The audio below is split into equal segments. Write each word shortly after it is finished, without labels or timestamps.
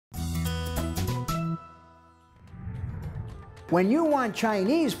When you want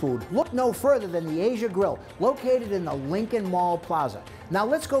Chinese food, look no further than the Asia Grill, located in the Lincoln Mall Plaza. Now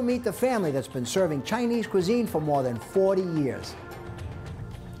let's go meet the family that's been serving Chinese cuisine for more than 40 years.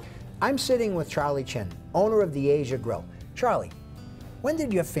 I'm sitting with Charlie Chin, owner of the Asia Grill. Charlie, when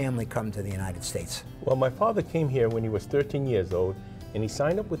did your family come to the United States? Well, my father came here when he was 13 years old, and he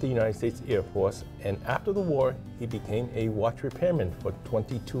signed up with the United States Air Force, and after the war, he became a watch repairman for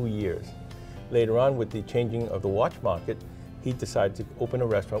 22 years. Later on, with the changing of the watch market, he decided to open a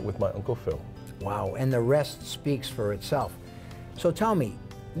restaurant with my Uncle Phil. Wow, and the rest speaks for itself. So tell me,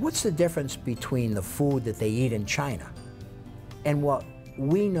 what's the difference between the food that they eat in China and what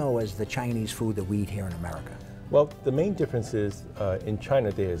we know as the Chinese food that we eat here in America? Well, the main difference is in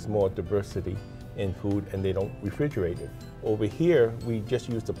China there's more diversity in food and they don't refrigerate it. Over here, we just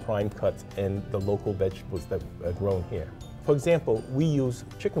use the prime cuts and the local vegetables that are grown here. For example, we use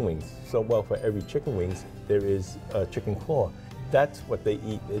chicken wings. So, well, for every chicken wings, there is a chicken claw. That's what they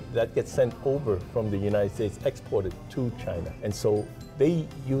eat. That gets sent over from the United States, exported to China. And so they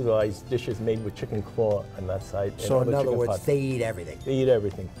utilize dishes made with chicken claw on that side. So in other words, they eat everything. They eat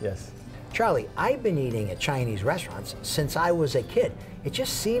everything, yes. Charlie, I've been eating at Chinese restaurants since I was a kid. It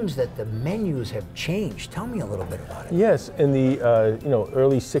just seems that the menus have changed. Tell me a little bit about it. Yes, in the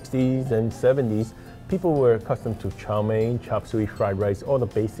early 60s and 70s, people were accustomed to chow mein, chop suey, fried rice, all the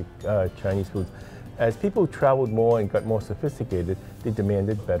basic Chinese foods. As people traveled more and got more sophisticated, they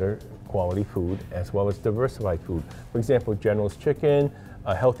demanded better quality food as well as diversified food. For example, General's chicken,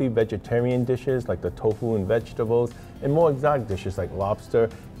 healthy vegetarian dishes like the tofu and vegetables, and more exotic dishes like lobster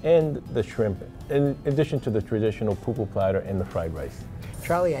and the shrimp, in addition to the traditional poo-poo platter and the fried rice.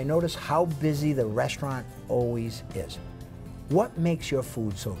 Charlie, I notice how busy the restaurant always is. What makes your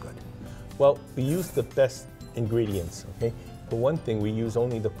food so good? Well, we use the best ingredients, okay? For one thing, we use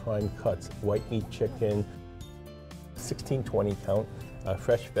only the prime cuts, white meat chicken, 16-20 count,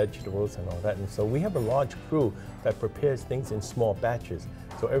 fresh vegetables and all that. And so we have a large crew that prepares things in small batches.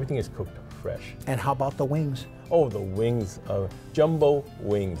 So everything is cooked fresh. And how about the wings? Oh, the wings, jumbo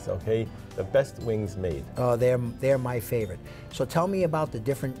wings, okay? The best wings made. Oh, they're my favorite. So tell me about the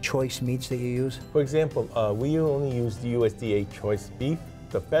different choice meats that you use. For example, we only use the USDA choice beef,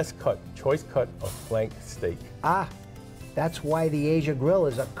 the best cut, choice cut of flank steak. Ah, that's why the Asia Grill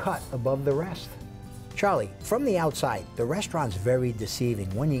is a cut above the rest. Charlie, from the outside, the restaurant's very deceiving.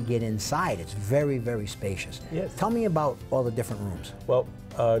 When you get inside, it's very, very spacious. Yes. Tell me about all the different rooms. Well,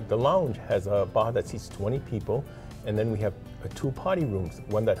 the lounge has a bar that seats 20 people, and then we have two party rooms,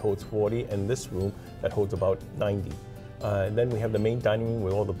 one that holds 40 and this room that holds about 90. And then we have the main dining room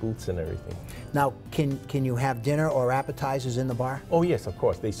with all the booths and everything. Now, can you have dinner or appetizers in the bar? Oh yes, of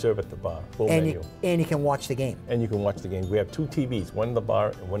course. They serve at the bar, full menu. And you can watch the game. And you can watch the game. We have two TVs, one in the bar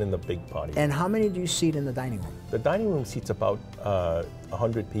and one in the big party room. And how many do you seat in the dining room? The dining room seats about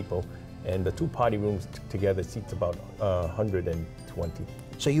 100 people, and the two party rooms together seats about 120.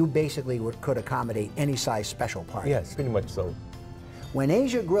 So you basically could accommodate any size special party? Yes, pretty much so. When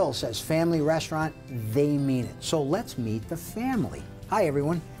Asia Grill says family restaurant, they mean it. So let's meet the family. Hi,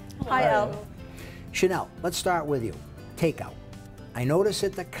 everyone. Hi, Al. Chanel, let's start with you. Takeout. I notice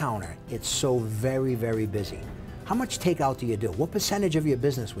at the counter, it's so very, very busy. How much takeout do you do? What percentage of your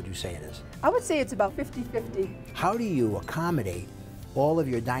business would you say it is? I would say it's about 50-50. How do you accommodate all of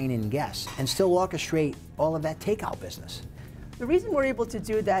your dine-in guests and still orchestrate all of that takeout business? The reason we're able to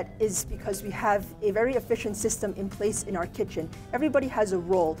do that is because we have a very efficient system in place in our kitchen. Everybody has a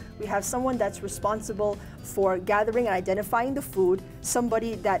role. We have someone that's responsible for gathering and identifying the food,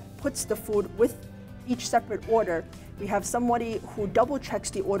 somebody that puts the food with each separate order. We have somebody who double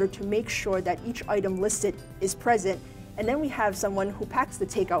checks the order to make sure that each item listed is present. And then we have someone who packs the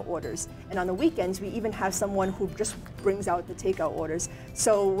takeout orders. And on the weekends, we even have someone who just brings out the takeout orders.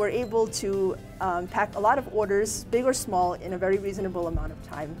 So we're able to pack a lot of orders, big or small, in a very reasonable amount of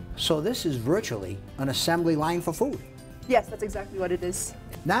time. So this is virtually an assembly line for food. Yes, that's exactly what it is.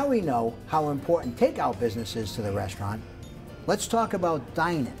 Now we know how important takeout business is to the restaurant. Let's talk about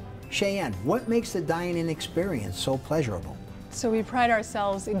dine-in. Cheyenne, what makes the dine-in experience so pleasurable? So we pride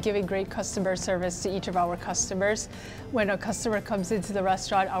ourselves in giving great customer service to each of our customers. When a customer comes into the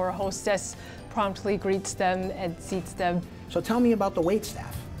restaurant, our hostess promptly greets them and seats them. So tell me about the wait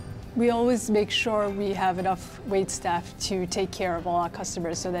staff. We always make sure we have enough wait staff to take care of all our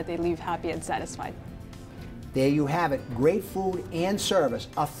customers so that they leave happy and satisfied. There you have it, great food and service,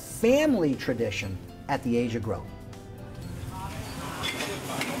 a family tradition at the Asia Grill.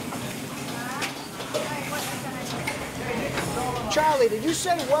 Charlie, did you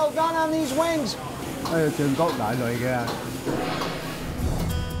say well done on these wings? 係全國奶類嘅。